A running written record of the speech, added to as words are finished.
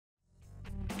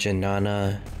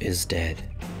Janana is dead,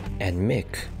 and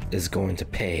Mick is going to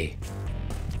pay.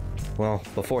 Well,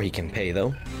 before he can pay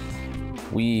though,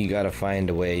 we gotta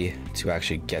find a way to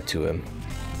actually get to him.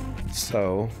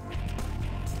 So,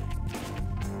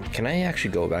 can I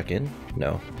actually go back in?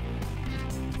 No.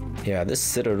 Yeah, this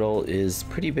citadel is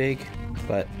pretty big,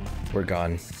 but we're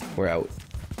gone. We're out.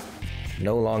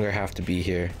 No longer have to be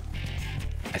here.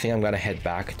 I think I'm gonna head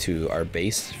back to our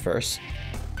base first.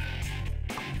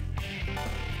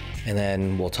 And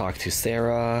then we'll talk to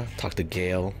Sarah, talk to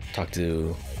Gale, talk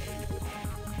to...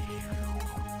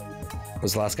 What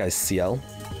was the last guy's CL?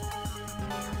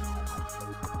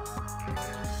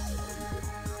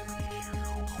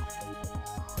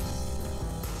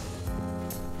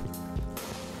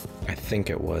 I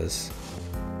think it was.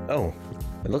 Oh,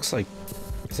 it looks like...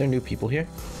 Is there new people here?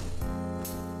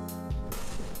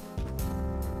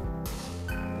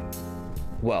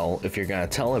 Well, if you're gonna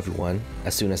tell everyone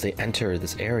as soon as they enter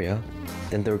this area,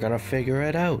 then they're gonna figure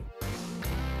it out.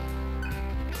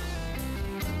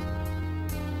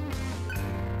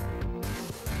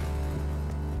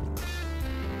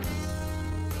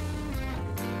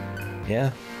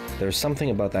 Yeah, there's something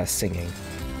about that singing.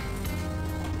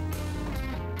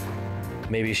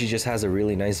 Maybe she just has a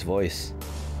really nice voice.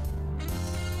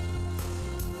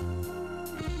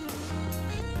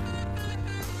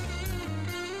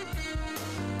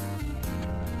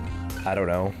 I don't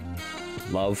know.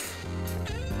 Love?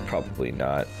 Probably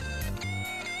not.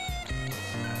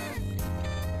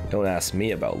 Don't ask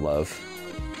me about love.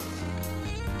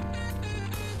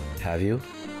 Have you?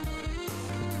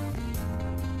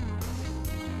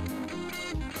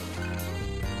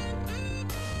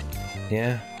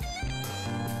 Yeah.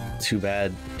 Too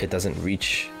bad it doesn't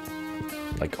reach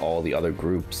like all the other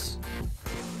groups.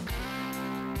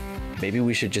 Maybe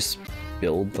we should just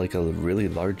build like a really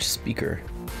large speaker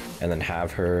and then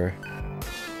have her...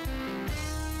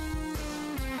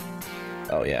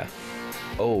 Oh yeah.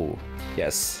 Oh,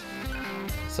 yes.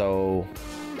 So,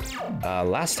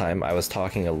 last time I was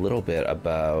talking a little bit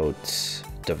about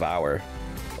Devour,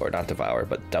 or not Devour,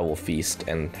 but Devil Feast,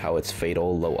 and how it's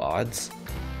fatal low odds.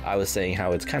 I was saying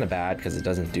how it's kind of bad because it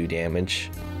doesn't do damage,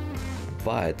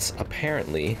 but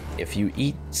apparently if you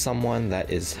eat someone that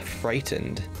is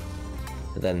frightened,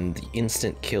 then the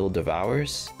instant kill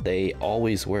devours, they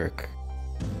always work.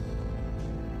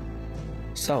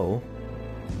 So,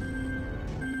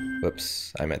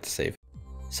 whoops, I meant to save.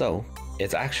 So,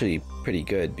 it's actually pretty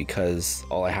good because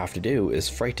all I have to do is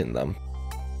frighten them,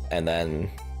 and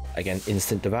then, again,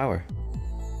 instant devour.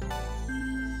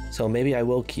 So maybe I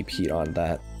will keep heat on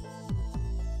that.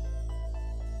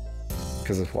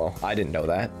 Because, well, I didn't know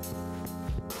that.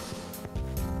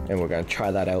 And we're gonna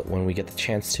try that out when we get the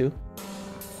chance to.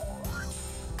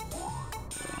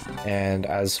 And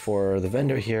as for the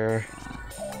vendor here,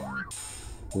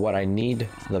 what I need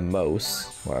the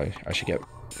most, well, I should get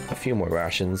a few more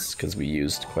rations because we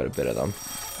used quite a bit of them.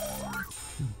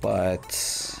 But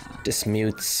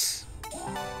dismutes,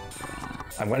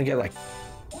 I'm gonna get like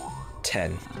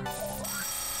 10.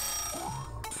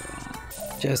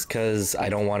 Just because I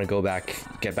don't want to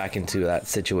get back into that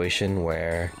situation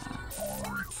where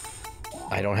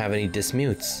I don't have any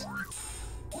dismutes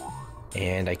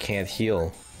and I can't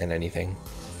heal and anything.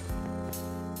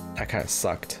 That kind of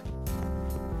sucked.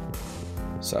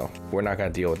 So we're not gonna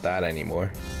deal with that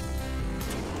anymore.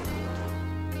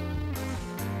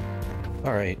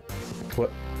 All right,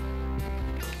 what?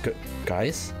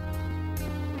 Guys,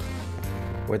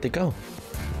 where'd they go?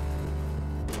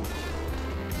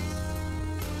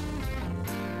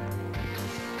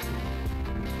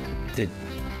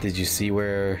 Did you see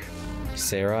where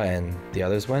Sarah and the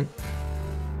others went?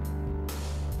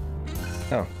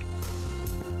 Oh.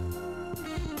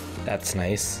 That's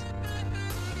nice.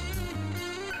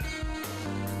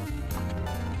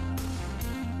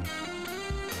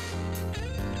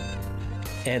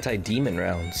 Anti-demon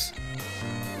rounds.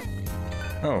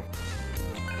 Oh.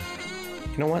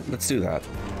 You know what? Let's do that.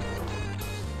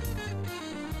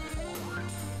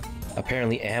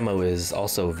 Apparently ammo is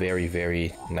also very,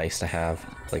 very nice to have.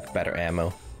 Like, better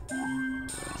ammo.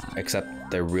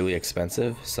 Except they're really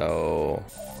expensive, so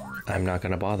I'm not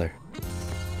gonna bother.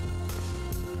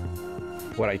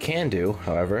 What I can do,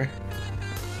 however,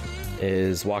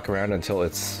 is walk around until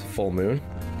it's full moon.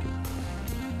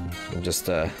 Just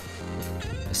a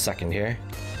second here.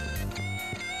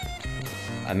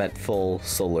 I meant full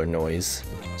solar noise.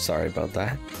 Sorry about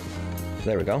that.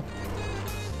 There we go.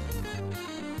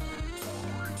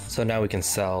 So now we can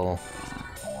sell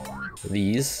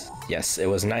these. Yes, it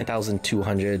was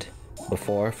 9,200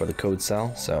 before for the code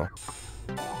sell, so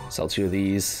sell 2 of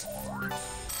these.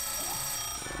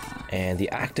 And the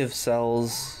active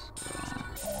cells,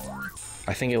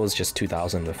 I think it was just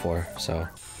 2,000 before, so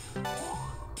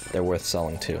they're worth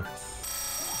selling too.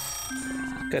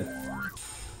 Good.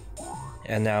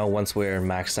 And now once we're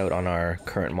maxed out on our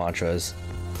current mantras,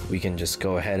 we can just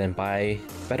go ahead and buy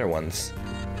better ones.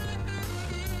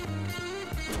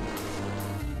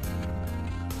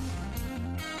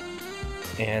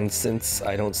 And since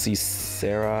I don't see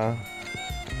Sarah,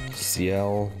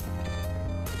 Ciel,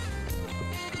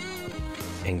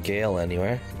 and Gale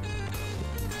anywhere.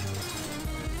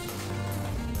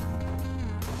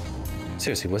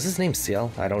 Seriously, was his name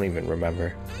Ciel? I don't even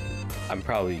remember. I'm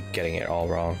probably getting it all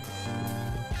wrong.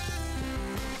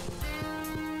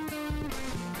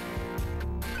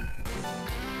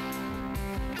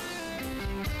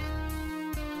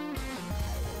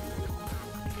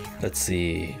 Let's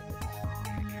see.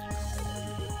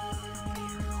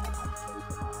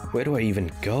 Where do I even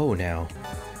go now?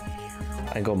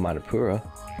 I can go Manipura.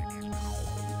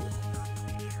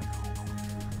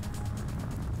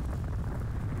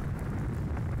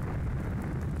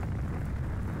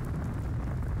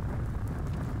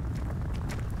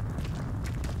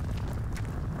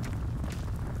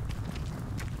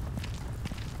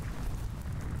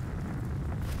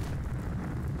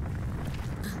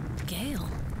 Gale,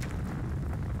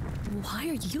 why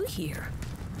are you here?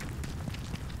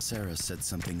 Sarah said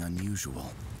something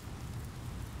unusual.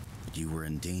 You were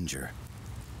in danger.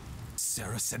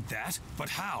 Sarah said that? But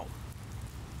how?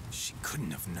 She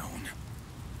couldn't have known.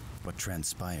 What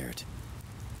transpired?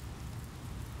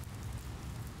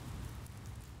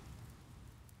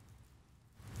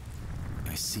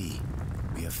 I see.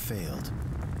 We have failed.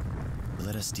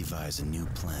 Let us devise a new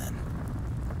plan.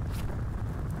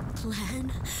 Plan?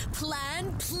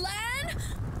 Plan? Plan?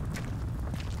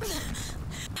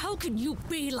 How can you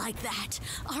be like that?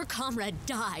 Our comrade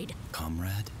died.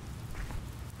 Comrade?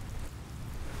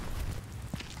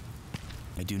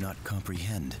 I do not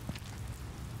comprehend.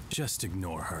 Just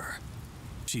ignore her.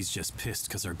 She's just pissed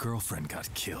because her girlfriend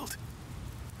got killed.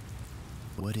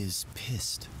 What is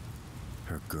pissed?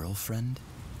 Her girlfriend?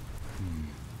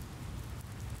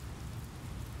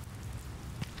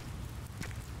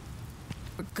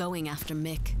 We're going after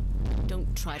Mick.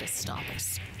 Don't try to stop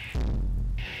us.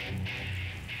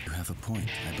 You have a point.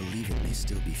 I believe it may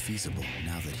still be feasible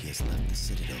now that he has left the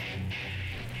Citadel.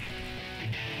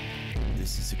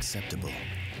 This is acceptable.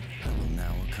 I will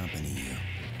now accompany you.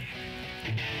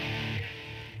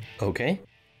 Okay.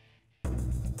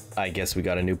 I guess we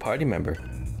got a new party member.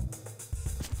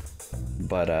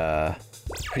 But,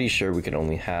 pretty sure we can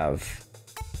only have...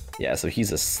 Yeah, so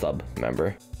he's a sub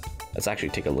member. Let's actually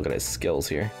take a look at his skills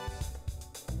here.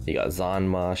 He got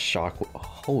Zanma, Shock...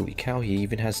 Holy cow, he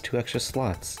even has 2 extra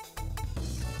slots.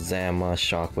 Zamma,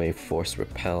 Shockwave, Force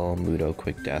Repel, Mudo,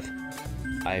 Quick Death.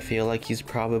 I feel like he's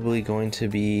probably going to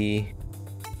be...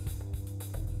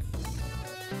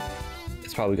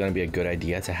 It's probably going to be a good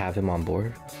idea to have him on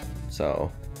board.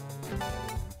 So...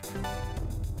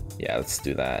 yeah, let's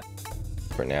do that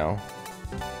for now.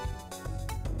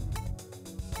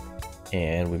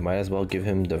 And we might as well give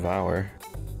him Devour.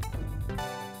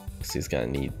 Because he's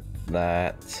going to need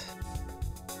that.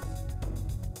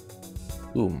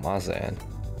 Ooh, Mazan.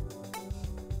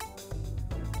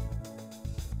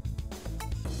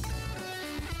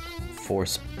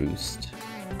 Force boost.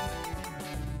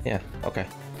 Yeah, okay.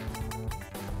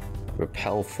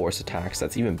 Repel force attacks.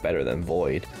 That's even better than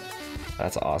Void.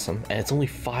 That's awesome. And it's only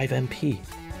 5 MP.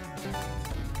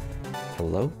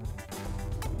 Hello?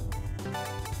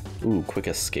 Ooh, quick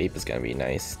escape is gonna be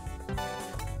nice.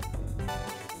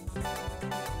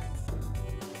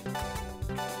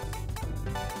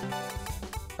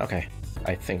 Okay,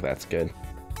 I think that's good.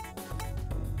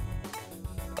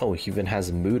 Oh, he even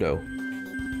has Mudo.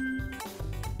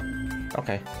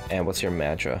 Okay, and what's your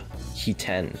mantra? He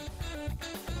 10.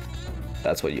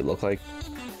 That's what you look like?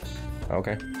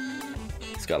 Okay.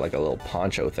 He's got like a little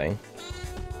poncho thing.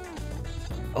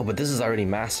 Oh, but this is already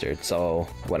mastered, so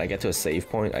when I get to a save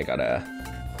point, I gotta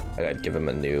give him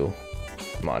a new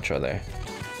mantra there.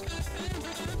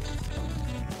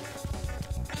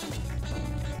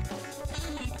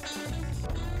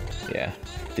 Yeah.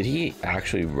 Did he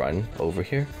actually run over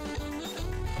here?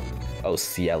 Oh,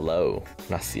 Cielo,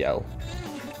 not Ciel.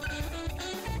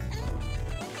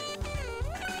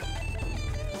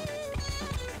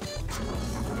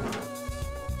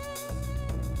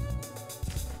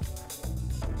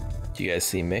 Do you guys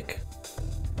see Mick?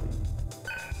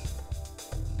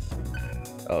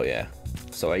 Oh yeah.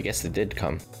 So I guess it did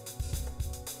come.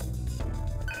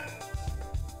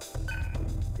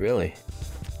 Really?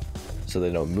 So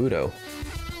they know Mudo.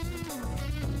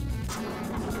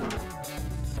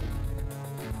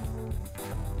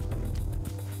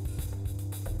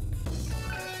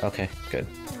 Okay, good.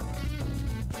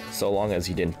 So long as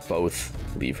you didn't both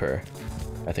leave her,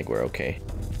 I think we're okay.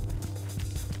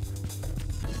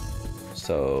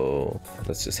 So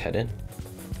let's just head in.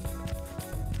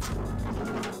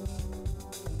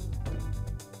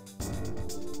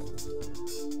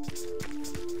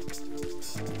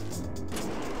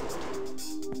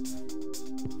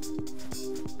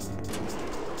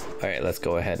 Alright, let's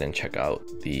go ahead and check out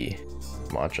the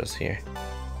mantras here.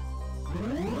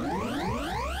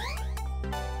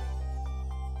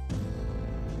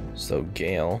 So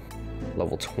Gale,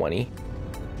 level 20.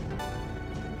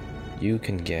 You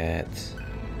can get...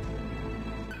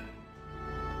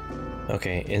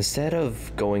 Okay, instead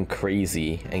of going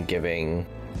crazy and giving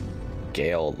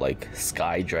Gale like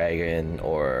Sky Dragon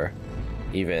or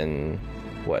even,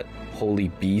 what, Holy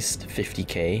Beast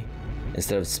 50k,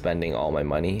 instead of spending all my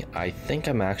money, I think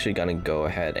I'm actually gonna go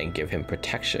ahead and give him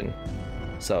protection.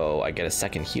 So I get a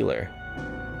second healer.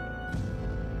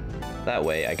 That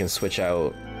way I can switch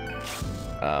out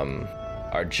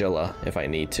Argilla if I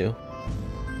need to.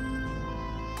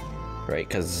 Right,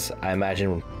 because I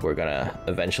imagine we're gonna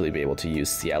eventually be able to use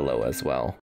Cielo as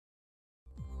well.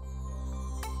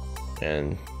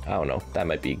 And I don't know, that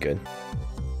might be good.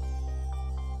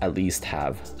 At least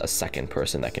have a second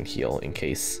person that can heal in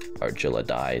case Argilla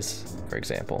dies, for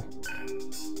example.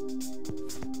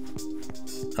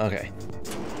 Okay.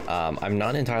 I'm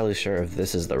not entirely sure if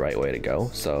this is the right way to go,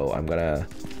 so I'm gonna...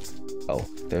 Oh,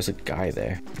 there's a guy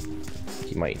there.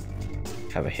 He might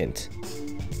have a hint.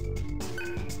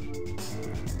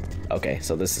 Okay,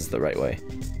 so this is the right way.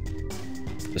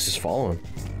 Let's just follow him.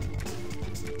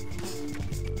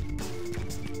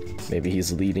 Maybe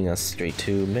he's leading us straight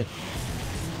to mid.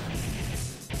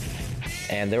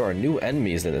 And there are new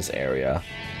enemies in this area.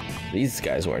 These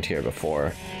guys weren't here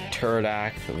before.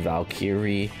 Turdak,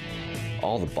 Valkyrie,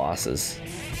 all the bosses.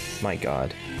 My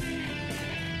god.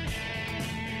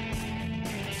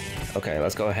 Okay,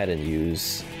 let's go ahead and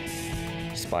use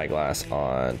Spyglass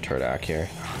on Turdak here.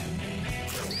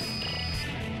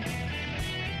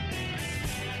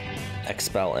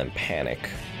 Expel and Panic.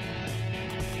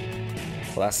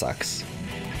 Well, that sucks.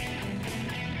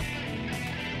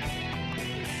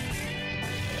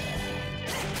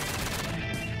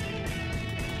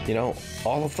 You know,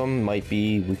 all of them might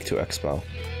be weak to Expel.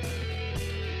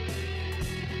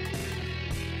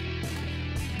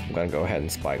 I'm gonna go ahead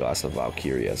and Spyglass the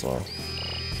Valkyrie as well.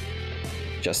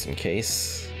 Just in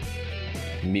case.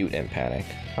 Mute and Panic.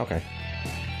 Okay.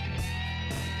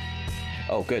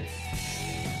 Oh, good.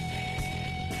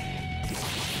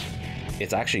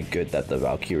 It's actually good that the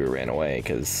Valkyrie ran away,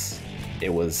 because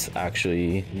it was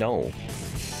actually no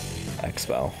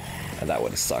Expel, and that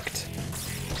would have sucked.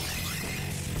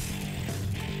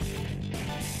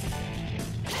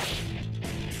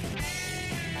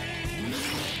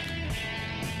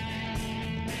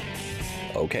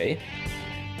 Okay.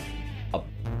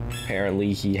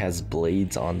 Apparently he has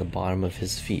blades on the bottom of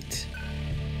his feet.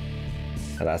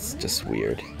 And that's just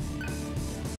weird.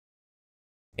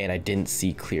 And I didn't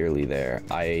see clearly there.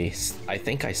 I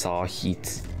think I saw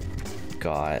Heat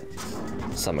got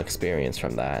some experience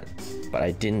from that, but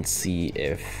I didn't see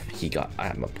if he got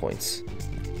Atma points.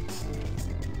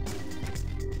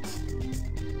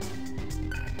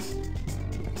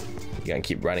 You gonna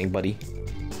keep running, buddy?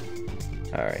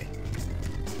 Alright.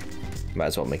 Might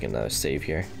as well make another save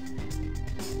here.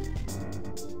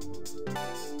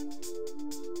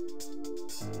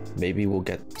 Maybe we'll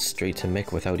get straight to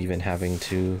Mick without even having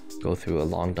to go through a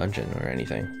long dungeon or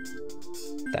anything.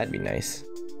 That'd be nice.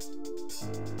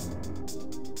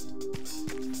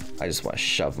 I just want to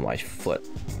shove my foot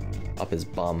up his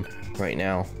bum right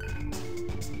now.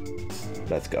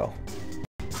 Let's go.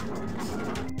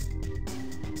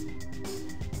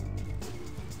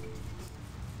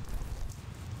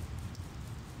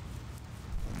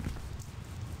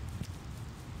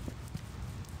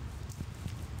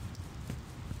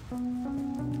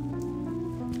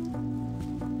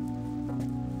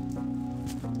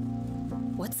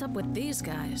 What's up with these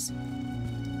guys?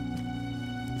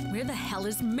 Where the hell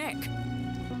is Mick?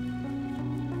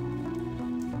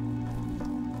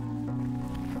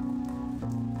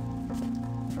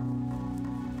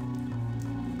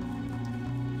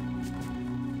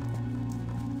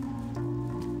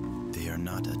 They are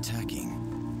not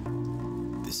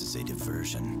attacking. This is a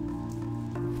diversion.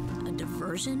 A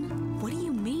diversion? What do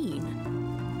you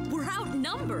mean? We're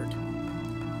outnumbered.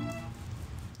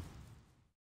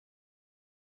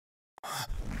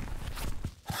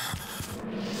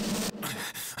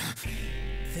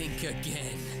 Think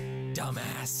again,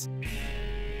 dumbass.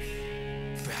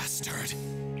 Bastard.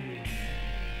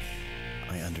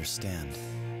 I understand.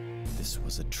 this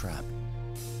was a trap.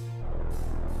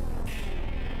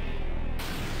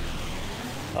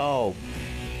 Oh,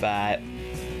 that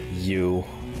you.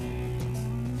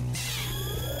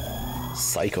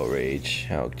 Psycho Rage.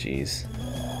 Oh, jeez.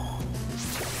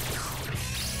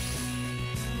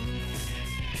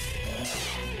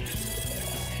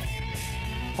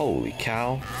 Holy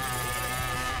cow.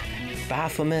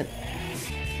 Baphomet.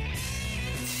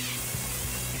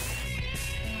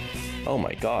 Oh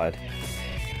my god.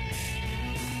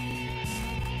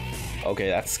 Okay,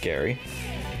 that's scary.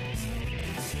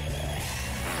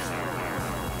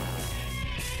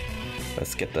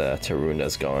 Let's get the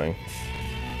Tarunas going.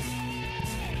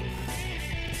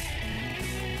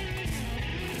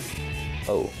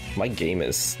 Oh, my game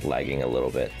is lagging a little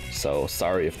bit, so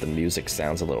sorry if the music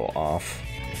sounds a little off.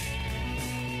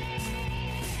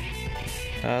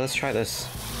 Let's try this.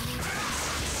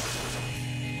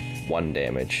 1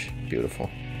 damage. Beautiful.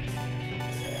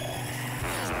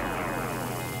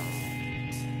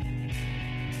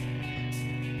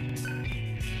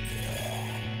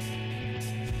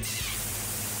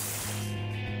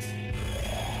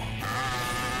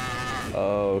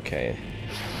 Okay.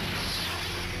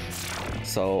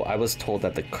 So I was told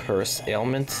that the curse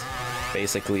ailment,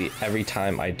 basically every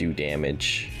time I do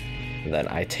damage, then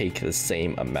I take the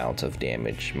same amount of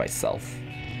damage myself.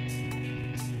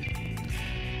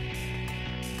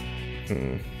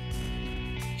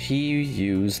 He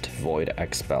used Void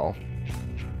Expel.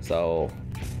 So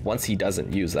once he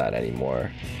doesn't use that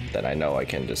anymore, then I know I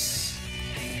can just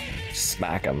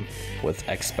smack him with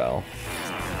Expel.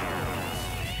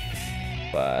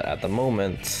 But at the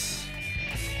moment,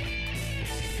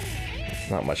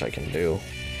 not much I can do.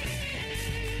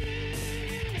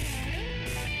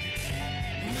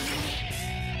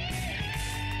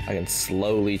 I can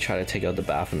slowly try to take out the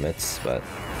Baphomets, but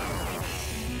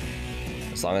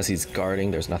as long as he's guarding,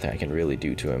 there's nothing I can really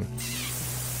do to him.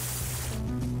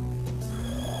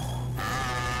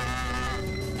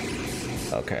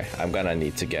 Okay, I'm gonna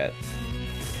need to get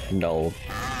Null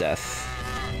Death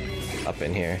up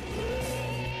in here.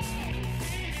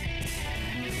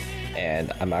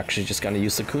 And I'm actually just gonna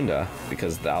use Secunda,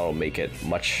 because that'll make it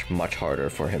much harder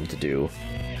for him to do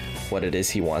what it is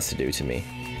he wants to do to me.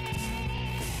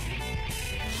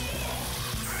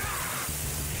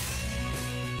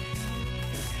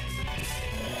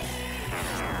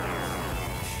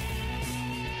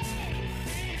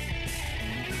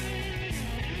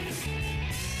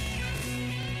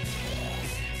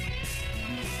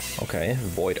 Okay,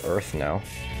 Void Earth now.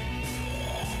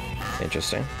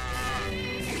 Interesting.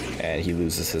 And he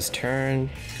loses his turn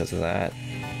because of that.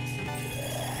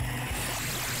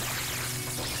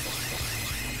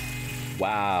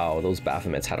 Wow, those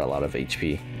Baphomets had a lot of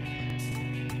HP.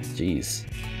 Jeez.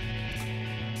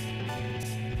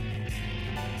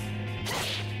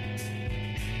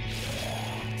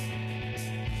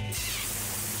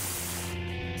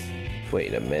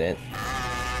 Wait a minute.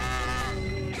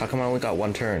 How come I only got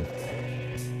 1 turn?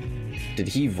 Did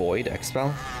he Void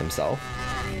Expel himself?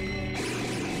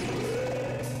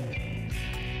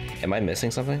 Am I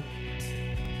missing something?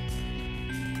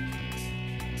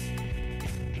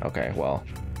 Okay, well,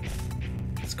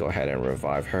 let's go ahead and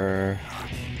revive her.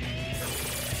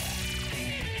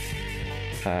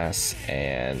 Pass,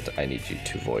 and I need you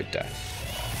to Void Death.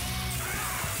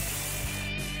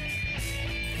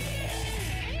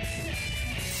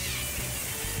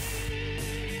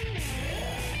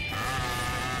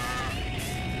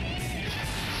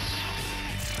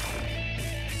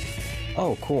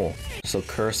 Oh, cool. So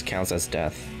curse counts as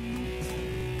death.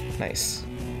 Nice.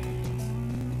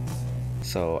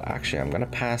 So actually, I'm gonna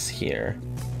pass here.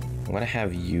 I'm gonna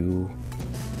have you...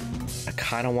 I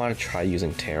kind of want to try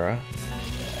using Terra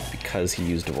because he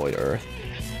used Void Earth,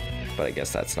 but I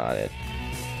guess that's not it.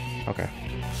 Okay.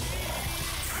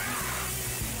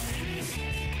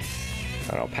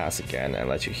 And I'll pass again and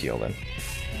let you heal then.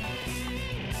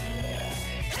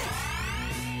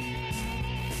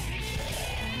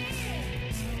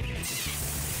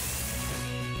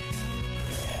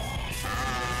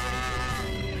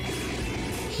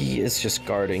 He is just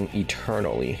guarding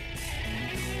eternally.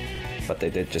 But they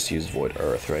did just use Void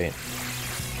Earth, right?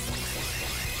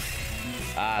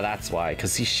 Ah, that's why,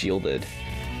 because he shielded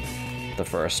the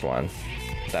first one.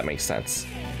 That makes sense.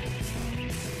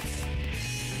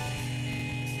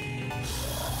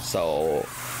 So,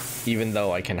 even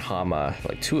though I can Hama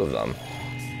like 2 of them,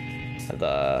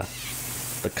 the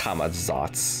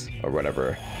Kamazats or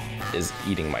whatever is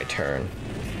eating my turn.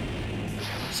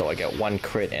 So I get 1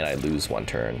 crit and I lose 1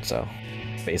 turn, so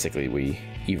basically we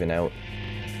even out.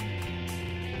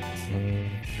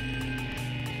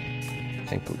 I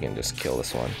think we can just kill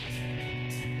this one.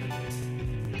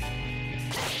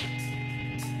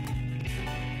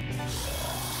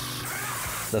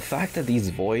 The fact that these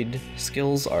void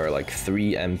skills are like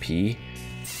 3 MP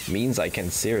means I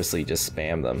can seriously just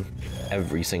spam them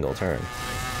every single turn.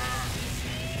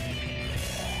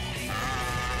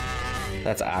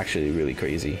 That's actually really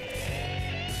crazy.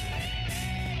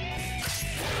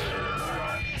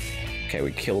 Okay,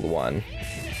 we killed one.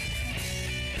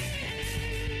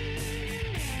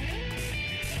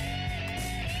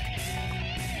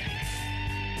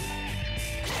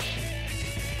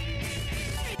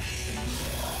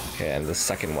 Okay, and the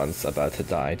second one's about to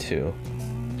die too.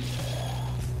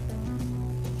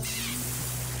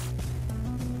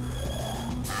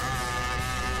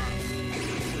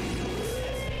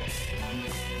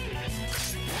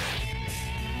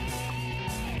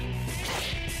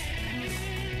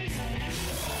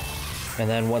 And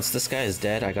then once this guy is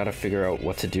dead, I gotta figure out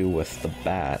what to do with the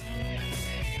bat.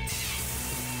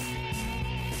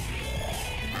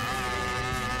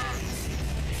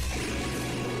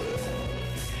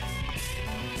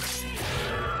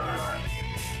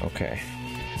 Okay.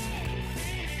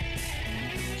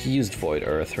 He used Void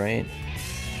Earth, right?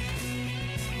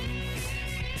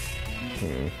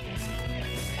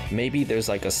 Maybe there's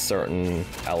like a certain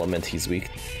element he's weak.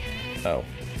 Oh.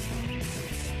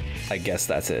 I guess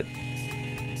that's it.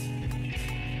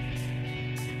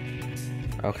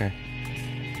 Okay.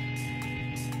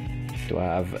 Do I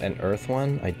have an Earth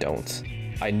one? I don't.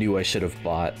 I knew I should have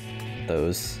bought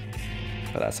those,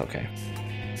 but that's okay.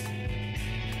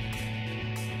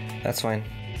 That's fine.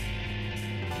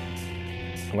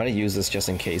 I'm gonna use this just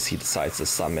in case he decides to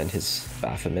summon his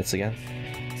Baphomets again.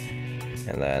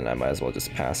 And then I might as well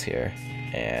just pass here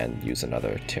and use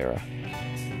another Terra.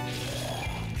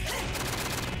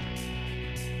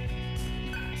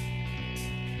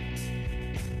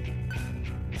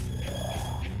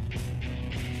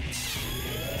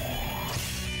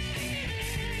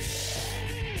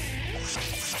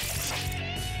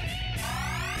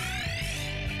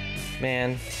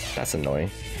 Man, that's annoying.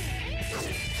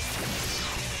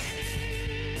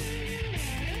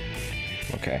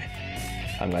 Okay.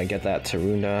 I'm gonna get that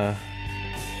Taruna.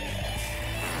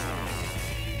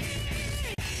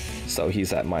 So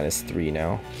he's at -3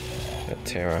 now. Got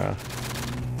Terra.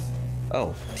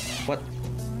 Oh, what?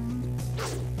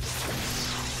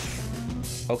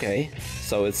 Okay,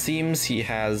 so it seems he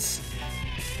has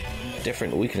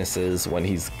different weaknesses when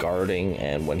he's guarding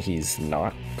and when he's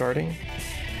not guarding.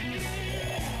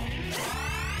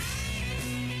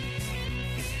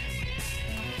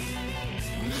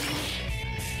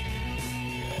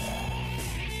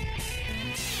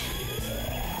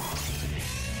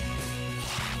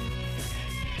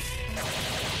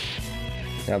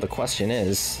 Now the question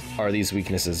is, are these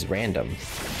weaknesses random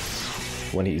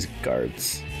when he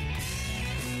guards?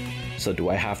 So do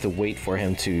I have to wait for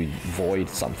him to void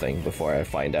something before I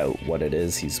find out what it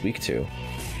is he's weak to?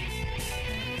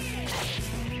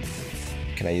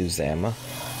 Can I use Zama?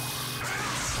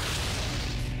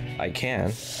 I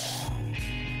can.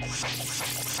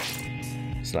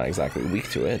 It's not exactly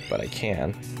weak to it, but I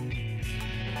can.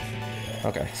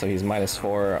 Okay, so he's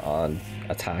 -4 on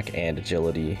attack and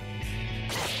agility.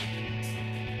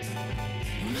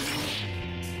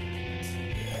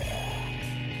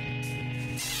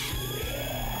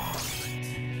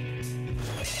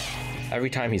 Every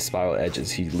time he spiral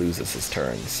edges, he loses his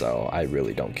turn, so I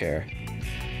really don't care.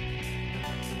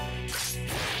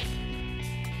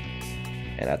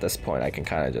 And at this point, I can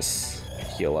kind of just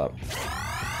heal up.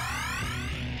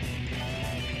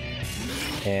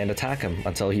 And attack him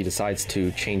until he decides to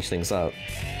change things up.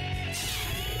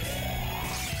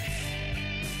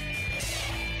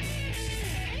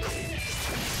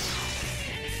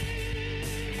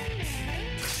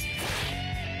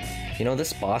 You know,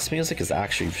 this boss music is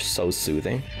actually so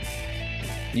soothing.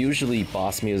 Usually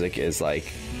boss music is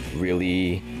like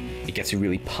really, it gets you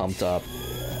really pumped up.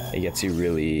 It gets you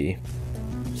really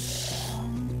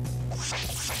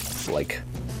like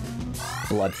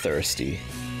bloodthirsty.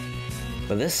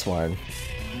 But this one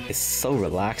is so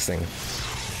relaxing.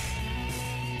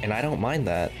 And I don't mind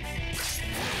that.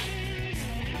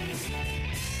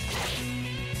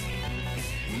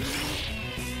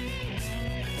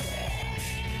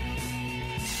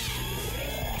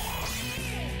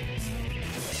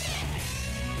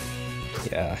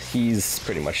 Yeah, he's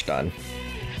pretty much done.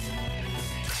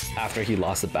 After he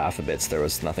lost the Baphomets, there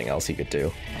was nothing else he could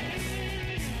do.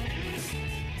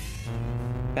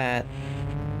 Bat.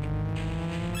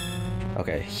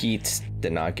 Okay, heat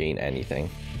did not gain anything.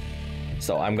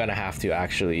 So I'm gonna have to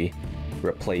actually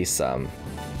replace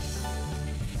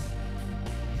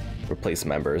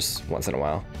members once in a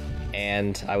while.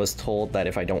 And I was told that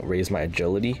if I don't raise my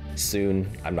agility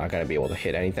soon, I'm not gonna be able to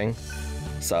hit anything.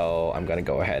 So I'm gonna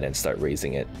go ahead and start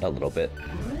raising it a little bit.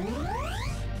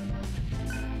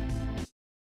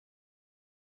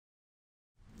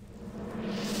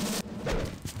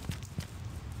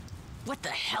 What the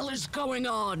hell is going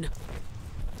on?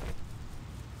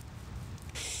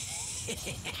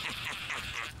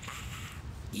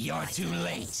 You're too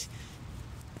late.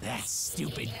 That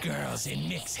stupid girl's in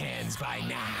Nick's hands by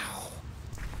now.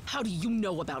 How do you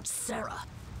know about Sarah?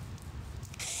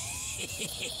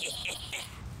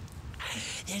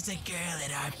 There's a girl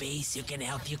at our base who can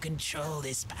help you control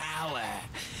this power.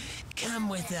 Come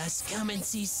with us. Come and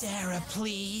see Sarah,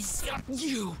 please.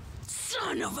 You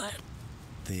son of a...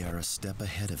 They are a step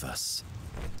ahead of us.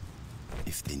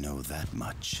 If they know that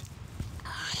much.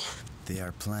 They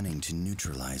are planning to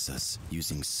neutralize us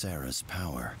using Sarah's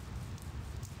power.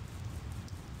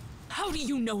 How do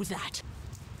you know that?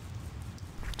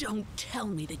 Don't tell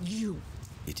me that you...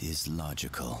 It is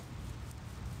logical.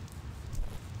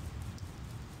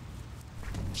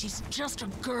 She's just a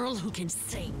girl who can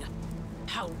sing.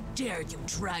 How dare you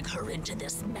drag her into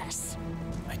this mess?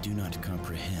 I do not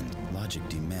comprehend. Logic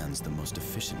demands the most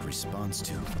efficient response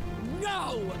to...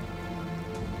 No!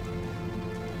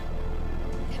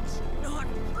 It's not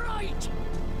right!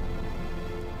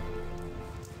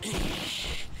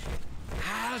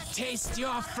 I'll taste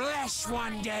your flesh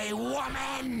one day,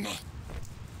 woman!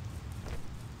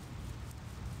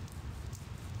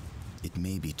 It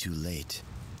may be too late,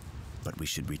 but we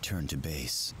should return to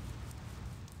base.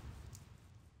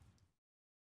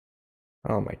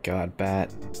 Oh my god,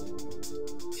 Bat.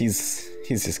 He's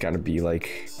just gonna be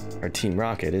like our Team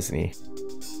Rocket, isn't he?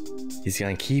 He's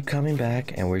gonna keep coming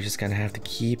back and we're just gonna have to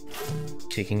keep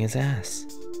kicking his ass.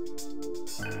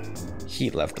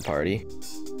 He left the party.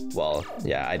 Well,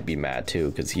 yeah, I'd be mad too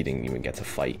because he didn't even get to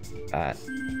fight Bat.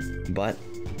 But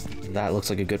that looks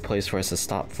like a good place for us to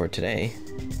stop for today.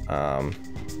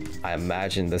 I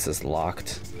imagine this is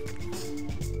locked.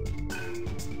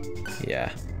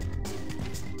 Yeah.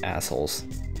 Assholes.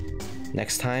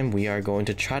 Next time we are going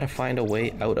to try to find a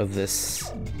way out of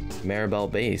this Maribel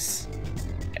base.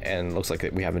 And looks like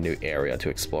we have a new area to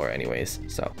explore anyways,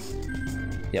 so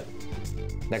yep.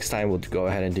 Next time we'll go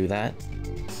ahead and do that.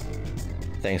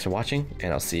 Thanks for watching,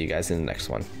 and I'll see you guys in the next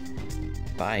one.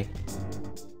 Bye.